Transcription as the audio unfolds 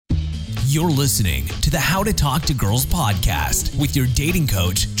You're listening to the How to Talk to Girls podcast with your dating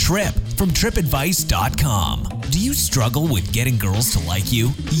coach, Trip, from tripadvice.com. Do you struggle with getting girls to like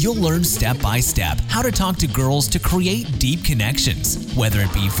you? You'll learn step by step how to talk to girls to create deep connections, whether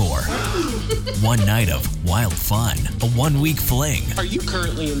it be for one night of wild fun, a 1-week fling. Are you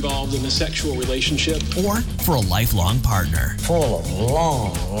currently involved in a sexual relationship? Or for a lifelong partner. Full of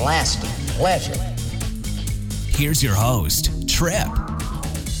long-lasting pleasure. Here's your host, Trip.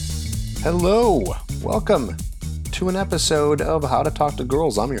 Hello, welcome to an episode of How to Talk to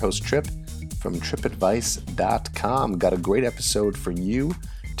Girls. I'm your host, Trip, from tripadvice.com. Got a great episode for you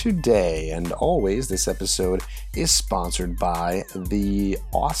today, and always this episode is sponsored by the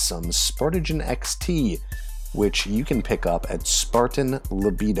awesome Spartagen XT, which you can pick up at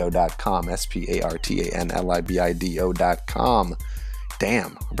spartanlibido.com, SPARTANLIBIDO.com.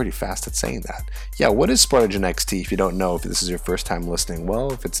 Damn, I'm pretty fast at saying that. Yeah, what is Spartagen XT if you don't know, if this is your first time listening?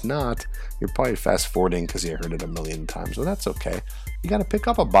 Well, if it's not, you're probably fast forwarding because you heard it a million times. Well, that's okay. You got to pick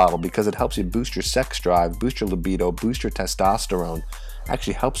up a bottle because it helps you boost your sex drive, boost your libido, boost your testosterone.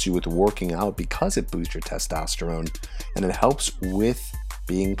 Actually helps you with working out because it boosts your testosterone, and it helps with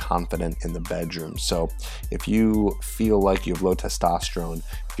being confident in the bedroom. So if you feel like you have low testosterone,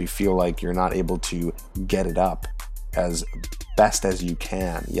 if you feel like you're not able to get it up as best as you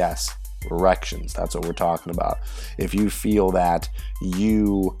can, yes, erections, that's what we're talking about. If you feel that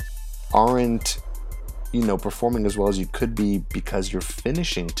you aren't, performing as well as you could be because you're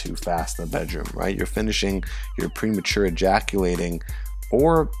finishing too fast in the bedroom, right? You're premature ejaculating,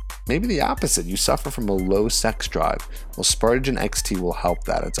 or maybe the opposite, you suffer from a low sex drive. Well, Spartagen XT will help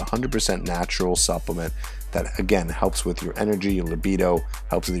that. It's a 100% natural supplement that, again, helps with your energy, your libido,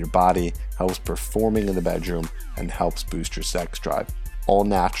 helps with your body, helps performing in the bedroom, and helps boost your sex drive. All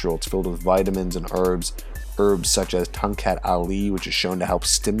natural. It's filled with vitamins and herbs such as Tongkat Ali, which is shown to help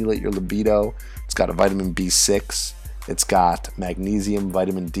stimulate your libido. It's got a vitamin B6. It's got magnesium,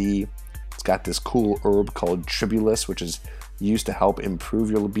 vitamin D. It's got this cool herb called Tribulus, which is used to help improve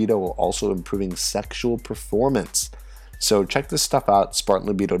your libido while also improving sexual performance. So check this stuff out,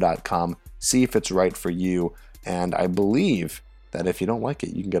 spartanlibido.com. See if it's right for you. And I believe that if you don't like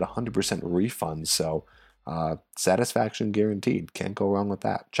it, you can get a 100% refund. So satisfaction guaranteed. Can't go wrong with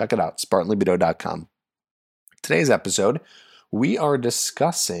that. Check it out, spartanlibido.com. Today's episode, we are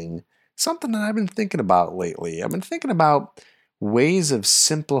discussing something that I've been thinking about lately. I've been thinking about ways of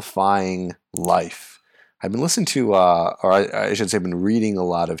simplifying life. I've been listening to, I should say, I've been reading a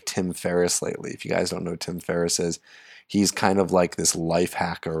lot of Tim Ferriss lately. If you guys don't know who Tim Ferriss is, he's kind of like this life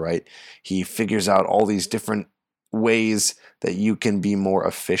hacker, right? He figures out all these different ways that you can be more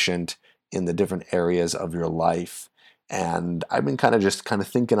efficient in the different areas of your life. And I've been kind of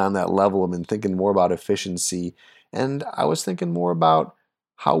thinking on that level. I've been thinking more about efficiency. And I was thinking more about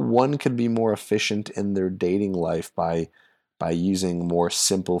how one could be more efficient in their dating life by using more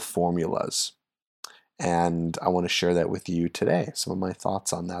simple formulas. And I want to share that with you today. Some of my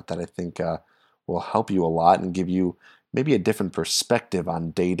thoughts on that I think will help you a lot and give you maybe a different perspective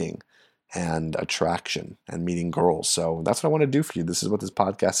on dating and attraction and meeting girls. So that's what I want to do for you. This is what this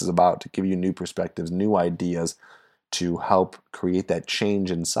podcast is about, to give you new perspectives, new ideas to help create that change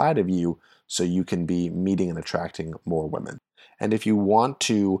inside of you so you can be meeting and attracting more women. And if you want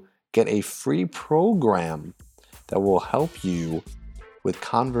to get a free program that will help you with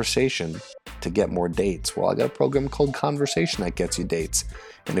conversation to get more dates, well, I got a program called Conversation that gets you dates.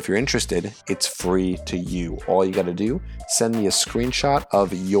 And if you're interested, it's free to you. All you got to do, send me a screenshot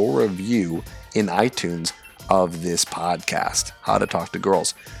of your review in iTunes of this podcast, How to Talk to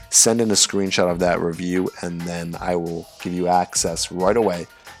Girls. Send in a screenshot of that review, and then I will give you access right away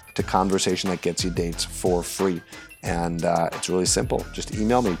to Conversation that gets you dates for free. And it's really simple. Just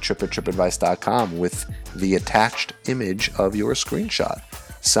email me, trip@tripadvice.com, with the attached image of your screenshot.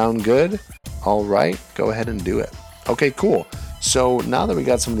 Sound good? All right, go ahead and do it. Okay, cool. So now that we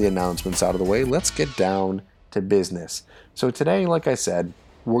got some of the announcements out of the way, let's get down to business. So today, like I said,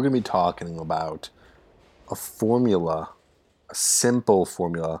 we're going to be talking about a formula, a simple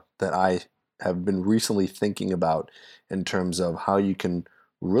formula that I have been recently thinking about in terms of how you can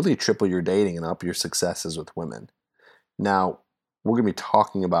really triple your dating and up your successes with women. Now, we're going to be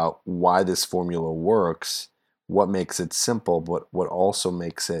talking about why this formula works, what makes it simple, but what also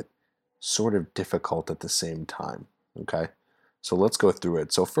makes it sort of difficult at the same time, okay? So let's go through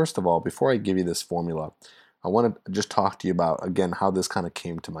it. So first of all, before I give you this formula, I want to just talk to you about, again, how this kind of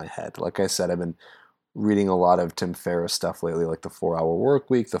came to my head. Like I said, I've been reading a lot of Tim Ferriss stuff lately, like the 4-Hour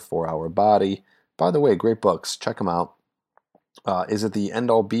Workweek, the 4-Hour Body. By the way, great books. Check them out. Is it the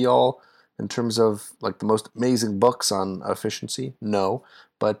end-all be-all in terms of like the most amazing books on efficiency? No,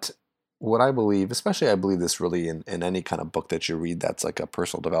 but what I believe, especially I believe this really in any kind of book that you read that's like a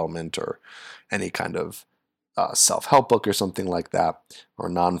personal development or any kind of self-help book or something like that, or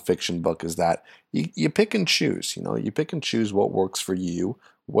a nonfiction book, is that you pick and choose. You pick and choose what works for you,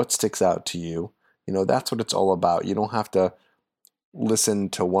 what sticks out to you. That's what it's all about. You don't have to listen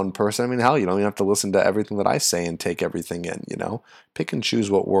to one person. I mean, hell, you don't even have to listen to everything that I say and take everything in. Pick and choose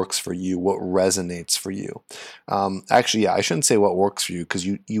what works for you, what resonates for you. Actually, yeah, I shouldn't say what works for you, because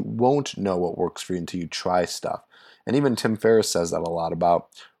you won't know what works for you until you try stuff. And even Tim Ferriss says that a lot about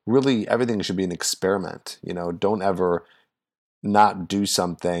really everything should be an experiment. Don't ever not do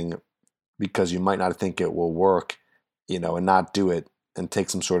something because you might not think it will work, and not do it and take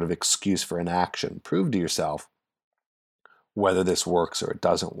some sort of excuse for inaction. Prove to yourself whether this works or it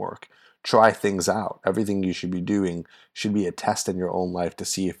doesn't work. Try things out. Everything you should be doing should be a test in your own life to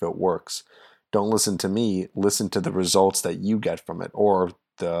see if it works. Don't listen to me. Listen to the results that you get from it, or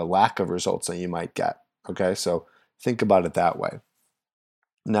the lack of results that you might get. Okay, so think about it that way.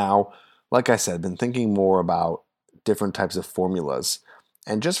 Now, like I said, I've been thinking more about different types of formulas.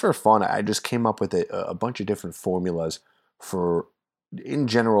 And just for fun, I just came up with a bunch of different formulas for, in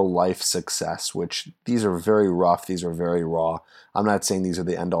general, life success, which these are very rough, these are very raw. I'm not saying these are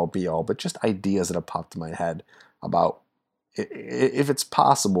the end all be all, but just ideas that have popped in my head about if it's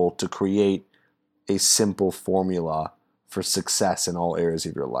possible to create a simple formula for success in all areas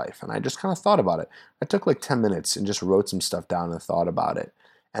of your life. And I just kind of thought about it. I took like 10 minutes and just wrote some stuff down and thought about it.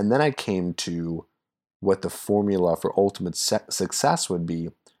 And then I came to what the formula for ultimate success would be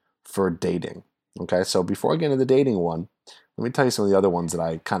for dating. Okay, so before I get into the dating one, let me tell you some of the other ones that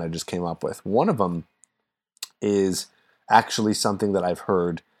I kind of just came up with. One of them is actually something that I've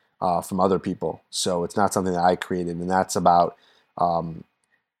heard from other people. So it's not something that I created, and that's about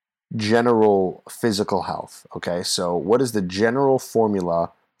general physical health. Okay, so what is the general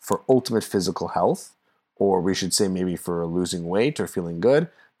formula for ultimate physical health? Or we should say maybe for losing weight or feeling good.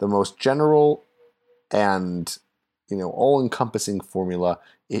 The most general and all-encompassing formula,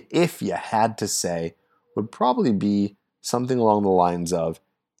 if you had to say, would probably be something along the lines of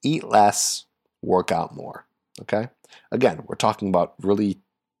eat less, work out more. Okay? Again, we're talking about really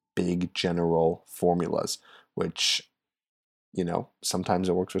big general formulas, which, sometimes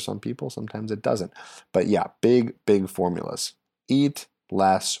it works for some people, sometimes it doesn't. But yeah, big formulas. Eat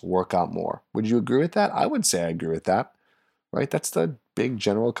less, work out more. Would you agree with that? I would say I agree with that, right? That's the big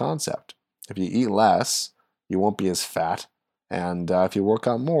general concept. If you eat less, you won't be as fat. And if you work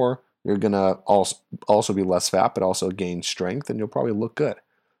out more, you're going to also be less fat, but also gain strength, and you'll probably look good.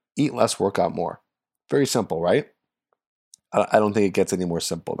 Eat less, work out more. Very simple, right? I don't think it gets any more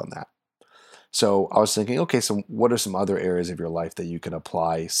simple than that. So I was thinking, okay, so what are some other areas of your life that you can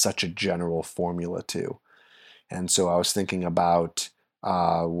apply such a general formula to? And so I was thinking about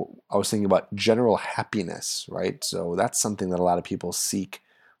general happiness, right? So that's something that a lot of people seek.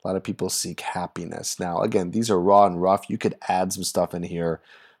 A lot of people seek happiness. Now, again, these are raw and rough. You could add some stuff in here.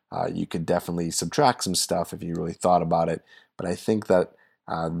 You could definitely subtract some stuff if you really thought about it. But I think that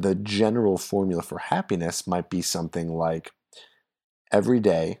the general formula for happiness might be something like every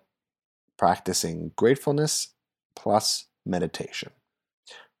day practicing gratefulness plus meditation.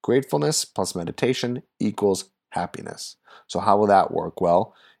 Gratefulness plus meditation equals happiness. So how will that work?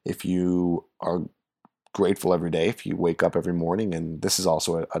 Well, if you are grateful every day, if you wake up every morning, and this is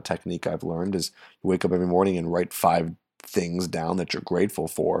also a technique I've learned, is you wake up every morning and write 5 things down that you're grateful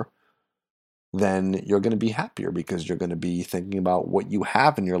for, then you're going to be happier because you're going to be thinking about what you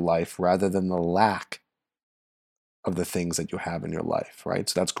have in your life rather than the lack of the things that you have in your life, right?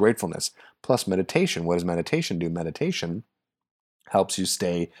 So that's gratefulness. Plus meditation. What does meditation do? Meditation helps you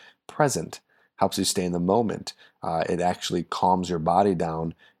stay present, helps you stay in the moment. It actually calms your body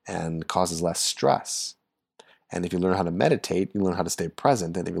down and causes less stress. And if you learn how to meditate, you learn how to stay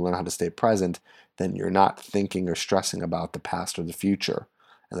present. And if you learn how to stay present, then you're not thinking or stressing about the past or the future.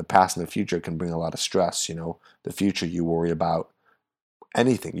 And the past and the future can bring a lot of stress. The future, you worry about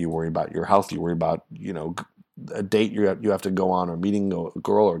anything. You worry about your health. You worry about, a date you have to go on, or meeting a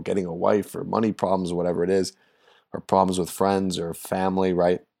girl, or getting a wife, or money problems, or whatever it is, or problems with friends or family,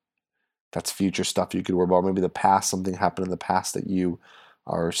 right? That's future stuff you could worry about. Maybe the past, something happened in the past that you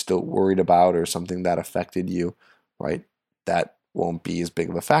are still worried about, or something that affected you, right? That won't be as big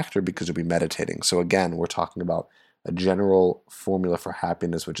of a factor because you'll be meditating. So again, we're talking about a general formula for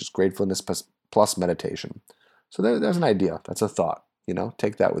happiness, which is gratefulness plus meditation. So there's an idea. That's a thought.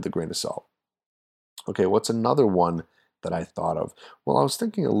 Take that with a grain of salt. Okay, what's another one that I thought of? Well, I was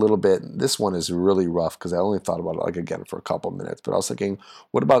thinking a little bit. This one is really rough because I only thought about it again for a couple minutes. But I was thinking,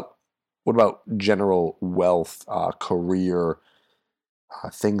 what about general wealth, career,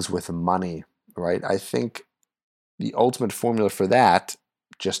 things with money, right? I think the ultimate formula for that,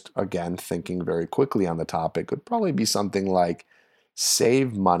 just again thinking very quickly on the topic, would probably be something like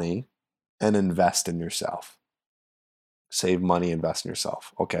save money and invest in yourself. Save money, invest in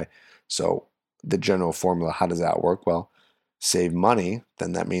yourself. Okay, so the general formula, how does that work? Well, save money,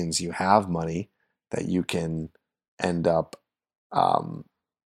 then that means you have money that you can end up, um,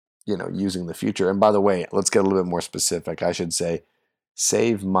 using in the future. And by the way, let's get a little bit more specific. I should say,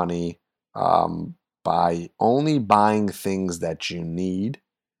 save money um, by only buying things that you need,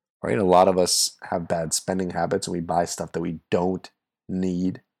 right? A lot of us have bad spending habits and we buy stuff that we don't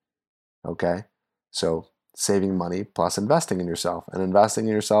need, okay? So saving money plus investing in yourself. And investing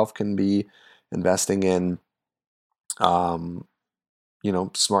in yourself can be investing in, um,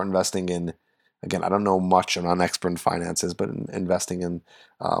 smart investing in, again, I don't know much, I'm not an expert in finances, but investing in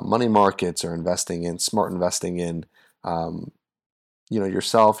money markets or investing in, smart investing in, um,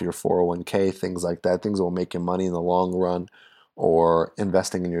 yourself, your 401k, things like that, things that will make you money in the long run, or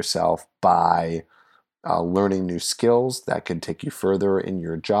investing in yourself by learning new skills that can take you further in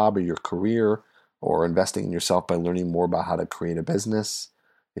your job or your career, or investing in yourself by learning more about how to create a business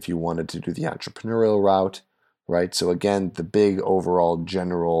if you wanted to do the entrepreneurial route, right? So again, the big overall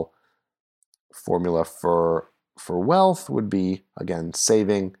general formula for wealth would be, again,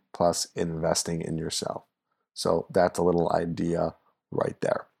 saving plus investing in yourself. So that's a little idea right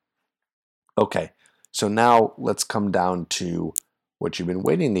there. Okay, so now let's come down to what you've been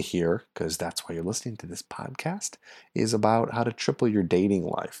waiting to hear, because that's why you're listening to this podcast, is about how to triple your dating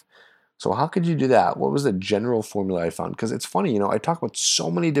life. So how could you do that? What was the general formula I found? Because it's funny, I talk about so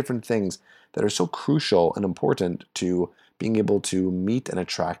many different things that are so crucial and important to being able to meet and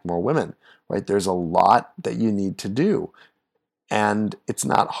attract more women, right? There's a lot that you need to do. And it's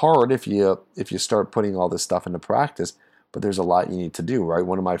not hard if you start putting all this stuff into practice, but there's a lot you need to do, right?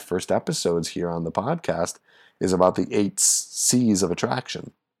 One of my first episodes here on the podcast is about the 8 C's of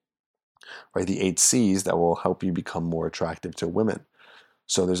attraction, right? The 8 C's that will help you become more attractive to women.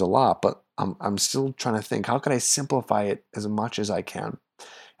 So there's a lot, but I'm still trying to think, how can I simplify it as much as I can?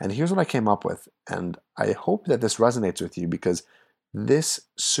 And here's what I came up with. And I hope that this resonates with you, because this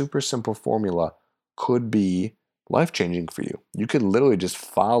super simple formula could be life-changing for you. You could literally just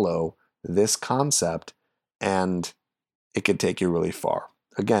follow this concept and it could take you really far.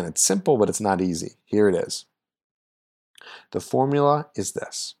 Again, it's simple, but it's not easy. Here it is. The formula is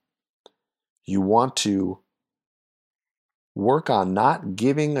this. You want to work on not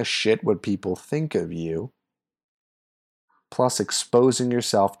giving a shit what people think of you, plus exposing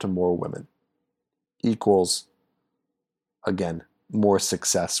yourself to more women equals, again, more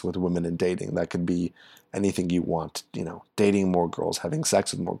success with women in dating. That could be anything you want, dating more girls, having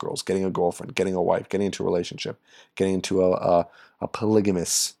sex with more girls, getting a girlfriend, getting a wife, getting into a relationship, getting into a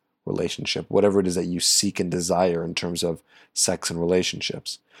polygamous relationship, whatever it is that you seek and desire in terms of sex and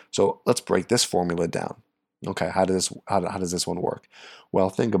relationships. So let's break this formula down. Okay, how does this one work? Well,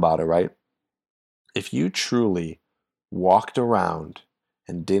 think about it, right? If you truly walked around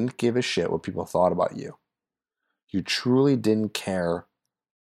and didn't give a shit what people thought about you, you truly didn't care,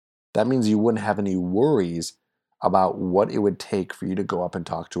 that means you wouldn't have any worries about what it would take for you to go up and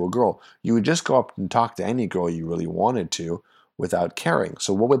talk to a girl. You would just go up and talk to any girl you really wanted to without caring.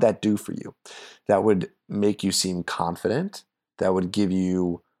 So what would that do for you? That would make you seem confident. That would give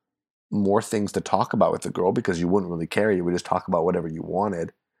you more things to talk about with the girl, because you wouldn't really care. You would just talk about whatever you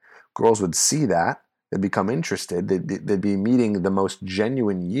wanted. Girls would see that. They'd become interested. They'd be meeting the most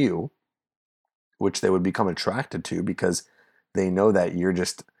genuine you, which they would become attracted to, because they know that you're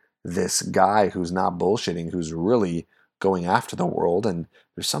just this guy who's not bullshitting, who's really going after the world. And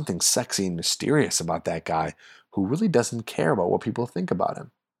there's something sexy and mysterious about that guy who really doesn't care about what people think about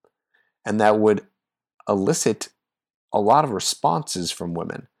him. And that would elicit a lot of responses from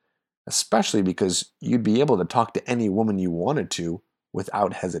women, especially because you'd be able to talk to any woman you wanted to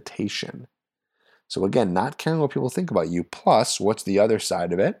without hesitation. So again, not caring what people think about you. Plus, what's the other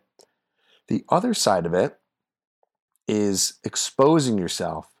side of it? The other side of it is exposing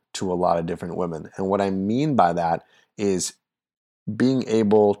yourself to a lot of different women. And what I mean by that is being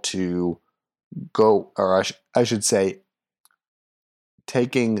able to go, or I should say,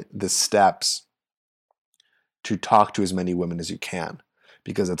 taking the steps to talk to as many women as you can,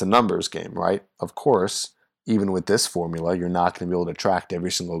 because it's a numbers game, right? Of course, even with this formula, you're not going to be able to attract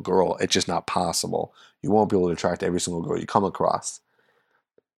every single girl. It's just not possible. You won't be able to attract every single girl you come across.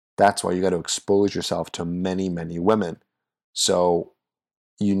 That's why you got to expose yourself to many, many women. So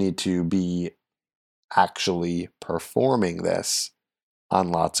you need to be actually performing this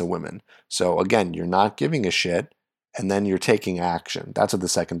on lots of women. So again, you're not giving a shit. And then you're taking action. That's what the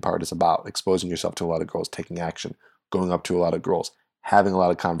second part is about, exposing yourself to a lot of girls, taking action, going up to a lot of girls, having a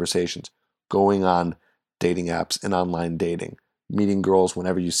lot of conversations, going on dating apps and online dating, meeting girls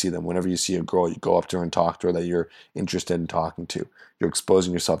whenever you see them. Whenever you see a girl, you go up to her and talk to her that you're interested in talking to. You're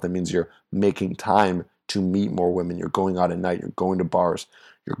exposing yourself. That means you're making time to meet more women. You're going out at night. You're going to bars.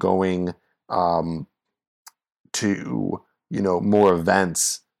 You're going to, more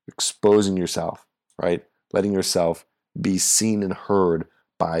events, exposing yourself, right? Letting yourself be seen and heard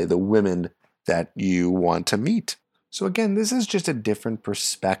by the women that you want to meet. So again, this is just a different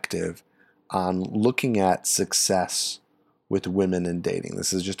perspective on looking at success with women in dating.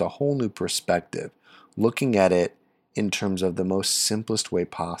 This is just a whole new perspective, looking at it in terms of the most simplest way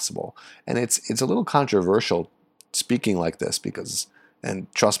possible. And it's a little controversial speaking like this because,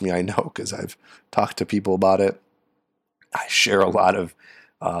 and trust me, I know because I've talked to people about it. I share a lot of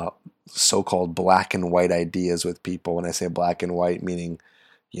so-called black and white ideas with people. When I say black and white, meaning,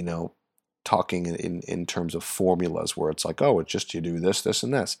 talking in terms of formulas where it's like, oh, it's just you do this, this,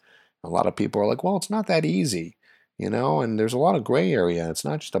 and this. A lot of people are like, well, it's not that easy, and there's a lot of gray area. It's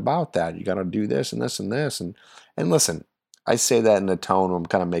not just about that. You got to do this and this and this. And listen, I say that in a tone where I'm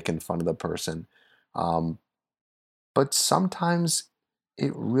kind of making fun of the person. But sometimes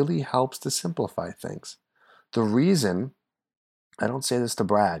it really helps to simplify things. The reason, I don't say this to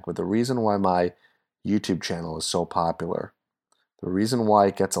brag, but the reason why my YouTube channel is so popular, the reason why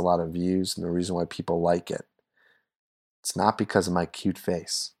it gets a lot of views and the reason why people like it, it's not because of my cute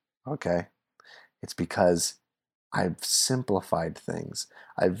face, okay? It's because I've simplified things.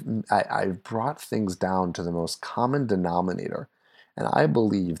 I've brought things down to the most common denominator. And I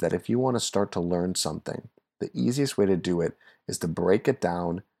believe that if you want to start to learn something, the easiest way to do it is to break it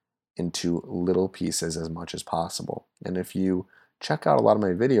down into little pieces as much as possible. And if you check out a lot of my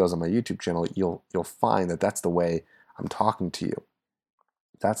videos on my YouTube channel, you'll find that that's the way I'm talking to you.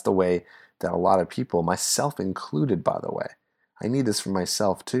 That's the way that a lot of people, myself included, by the way, I need this for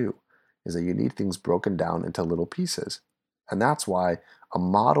myself too, is that you need things broken down into little pieces. And that's why a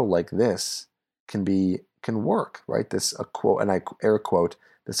model like this can work, right? This, a quote, and I air quote,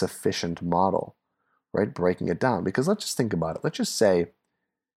 this efficient model, right? Breaking it down. Because let's just think about it. Let's just say,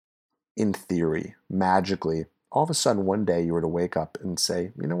 in theory, magically, all of a sudden one day you were to wake up and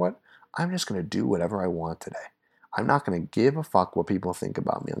say, you know what? I'm just going to do whatever I want today. I'm not going to give a fuck what people think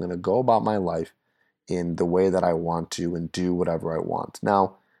about me. I'm going to go about my life in the way that I want to and do whatever I want.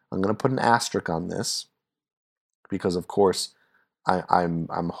 Now, I'm going to put an asterisk on this because, of course, I'm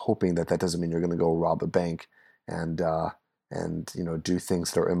hoping that doesn't mean you're going to go rob a bank and do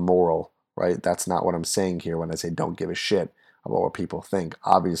things that are immoral, right? That's not what I'm saying here when I say don't give a shit about what people think.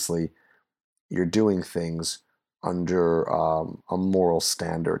 Obviously, you're doing things under a moral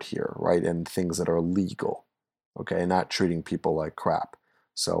standard here, right? And things that are legal, okay? Not treating people like crap.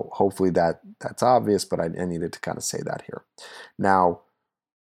 So hopefully that's obvious, but I needed to kind of say that here. Now,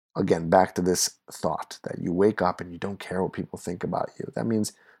 again, back to this thought that you wake up and you don't care what people think about you. That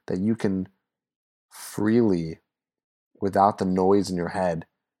means that you can freely, without the noise in your head,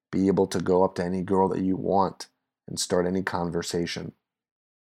 be able to go up to any girl that you want and start any conversation.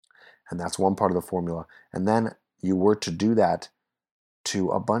 And that's one part of the formula. And then you were to do that to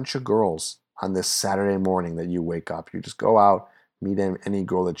a bunch of girls on this Saturday morning that you wake up. You just go out, meet any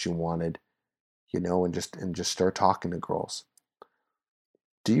girl that you wanted, and just start talking to girls.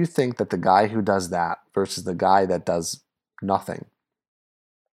 Do you think that the guy who does that versus the guy that does nothing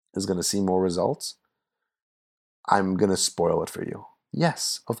is going to see more results? I'm going to spoil it for you.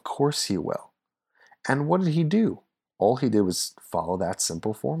 Yes, of course he will. And what did he do? All he did was follow that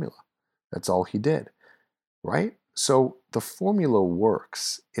simple formula. That's all he did, right? So the formula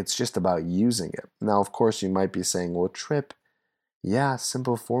works. It's just about using it. Now, of course, you might be saying, well, Trip, yeah,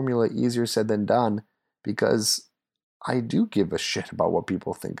 simple formula, easier said than done, because I do give a shit about what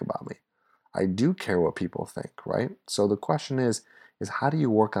people think about me. I do care what people think, right? So the question is how do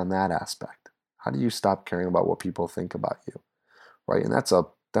you work on that aspect? How do you stop caring about what people think about you, right? And that's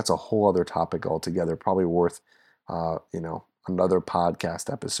a whole other topic altogether, probably worth, another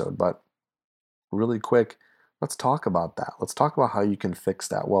podcast episode. But really quick, let's talk about that. Let's talk about how you can fix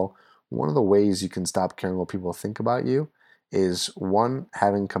that. Well, one of the ways you can stop caring what people think about you is, one,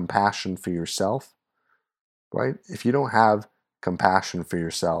 having compassion for yourself, right? If you don't have compassion for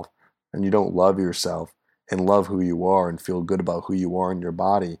yourself and you don't love yourself and love who you are and feel good about who you are in your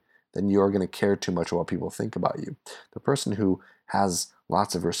body, then you are going to care too much about what people think about you. The person who has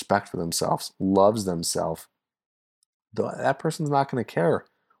lots of respect for themselves, loves themselves, that person's not going to care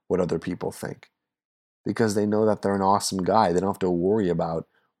what other people think because they know that they're an awesome guy. They don't have to worry about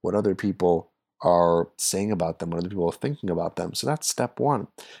what other people are saying about them, what other people are thinking about them. So that's step one.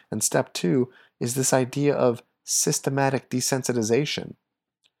 And step two is this idea of systematic desensitization.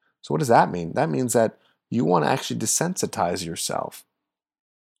 So what does that mean? That means that you want to actually desensitize yourself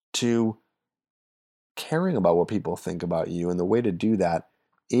to caring about what people think about you. And the way to do that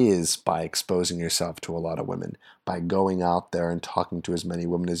is by exposing yourself to a lot of women, by going out there and talking to as many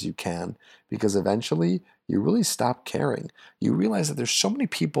women as you can, because eventually you really stop caring. You realize that there's so many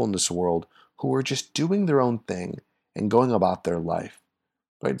people in this world who are just doing their own thing and going about their life,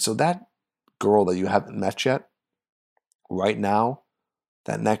 right? So that girl that you haven't met yet, right now,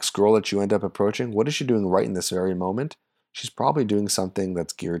 that next girl that you end up approaching, what is she doing right in this very moment? She's probably doing something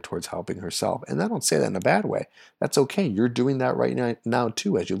that's geared towards helping herself. And I don't say that in a bad way. That's okay. You're doing that right now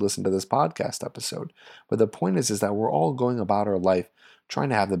too as you listen to this podcast episode. But the point is that we're all going about our life trying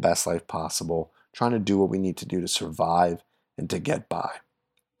to have the best life possible, trying to do what we need to do to survive and to get by.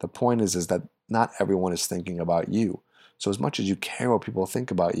 The point is that not everyone is thinking about you. So as much as you care what people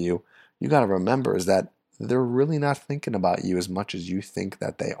think about you, you got to remember is that they're really not thinking about you as much as you think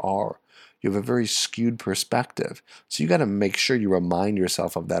that they are. You have a very skewed perspective. So you got to make sure you remind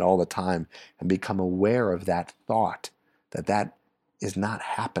yourself of that all the time and become aware of that thought, that is not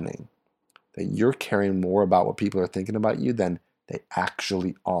happening, that you're caring more about what people are thinking about you than they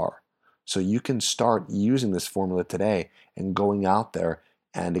actually are. So you can start using this formula today and going out there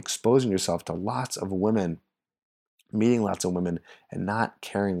and exposing yourself to lots of women, meeting lots of women, and not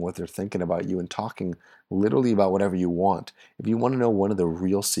caring what they're thinking about you and talking literally about whatever you want. If you want to know one of the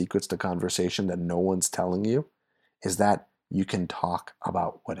real secrets to conversation that no one's telling you, is that you can talk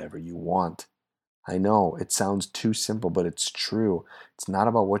about whatever you want. I know it sounds too simple, but it's true. It's not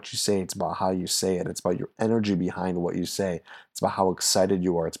about what you say, it's about how you say it. It's about your energy behind what you say. It's about how excited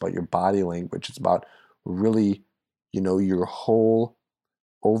you are. It's about your body language. It's about really, your whole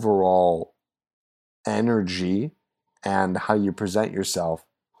overall energy and how you present yourself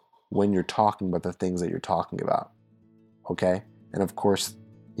when you're talking about the things that you're talking about, okay? And of course,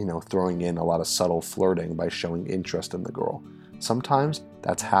 throwing in a lot of subtle flirting by showing interest in the girl. Sometimes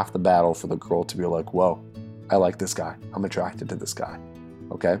that's half the battle for the girl to be like, whoa, I like this guy. I'm attracted to this guy,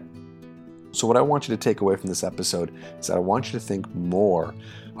 okay? So what I want you to take away from this episode is that I want you to think more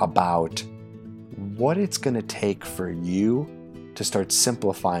about what it's going to take for you to start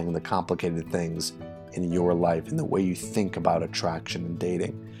simplifying the complicated things in your life and the way you think about attraction and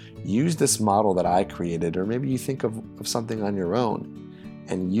dating. Use this model that I created, or maybe you think of something on your own,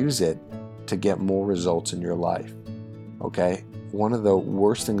 and use it to get more results in your life, okay? One of the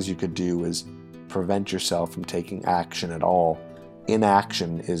worst things you could do is prevent yourself from taking action at all.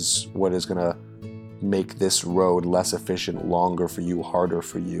 Inaction is what is going to make this road less efficient, longer for you, harder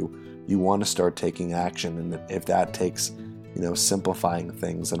for you. You want to start taking action, and if that takes, simplifying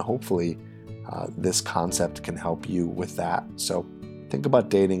things, and hopefully this concept can help you with that. So think about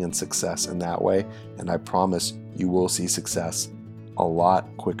dating and success in that way, and I promise you will see success a lot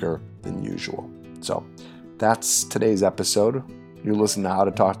quicker than usual. So that's today's episode. You're listening to How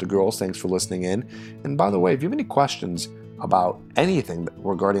to Talk to Girls. Thanks for listening in. And by the way, if you have any questions about anything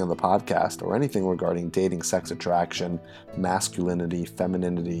regarding on the podcast or anything regarding dating, sex attraction, masculinity,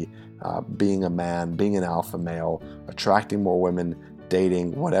 femininity, being a man, being an alpha male, attracting more women,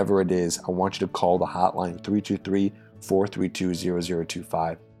 dating, whatever it is, I want you to call the hotline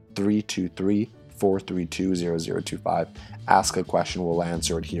 323-432-0025, 323-432-0025. Ask a question, we'll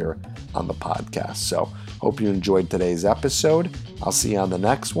answer it here on the podcast. So hope you enjoyed today's episode. I'll see you on the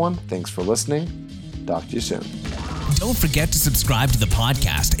next one. Thanks for listening. Talk to you soon. Don't forget to subscribe to the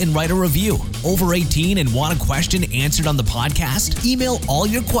podcast and write a review. Over 18 and want a question answered on the podcast? Email all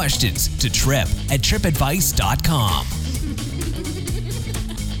your questions to Trip@tripadvice.com.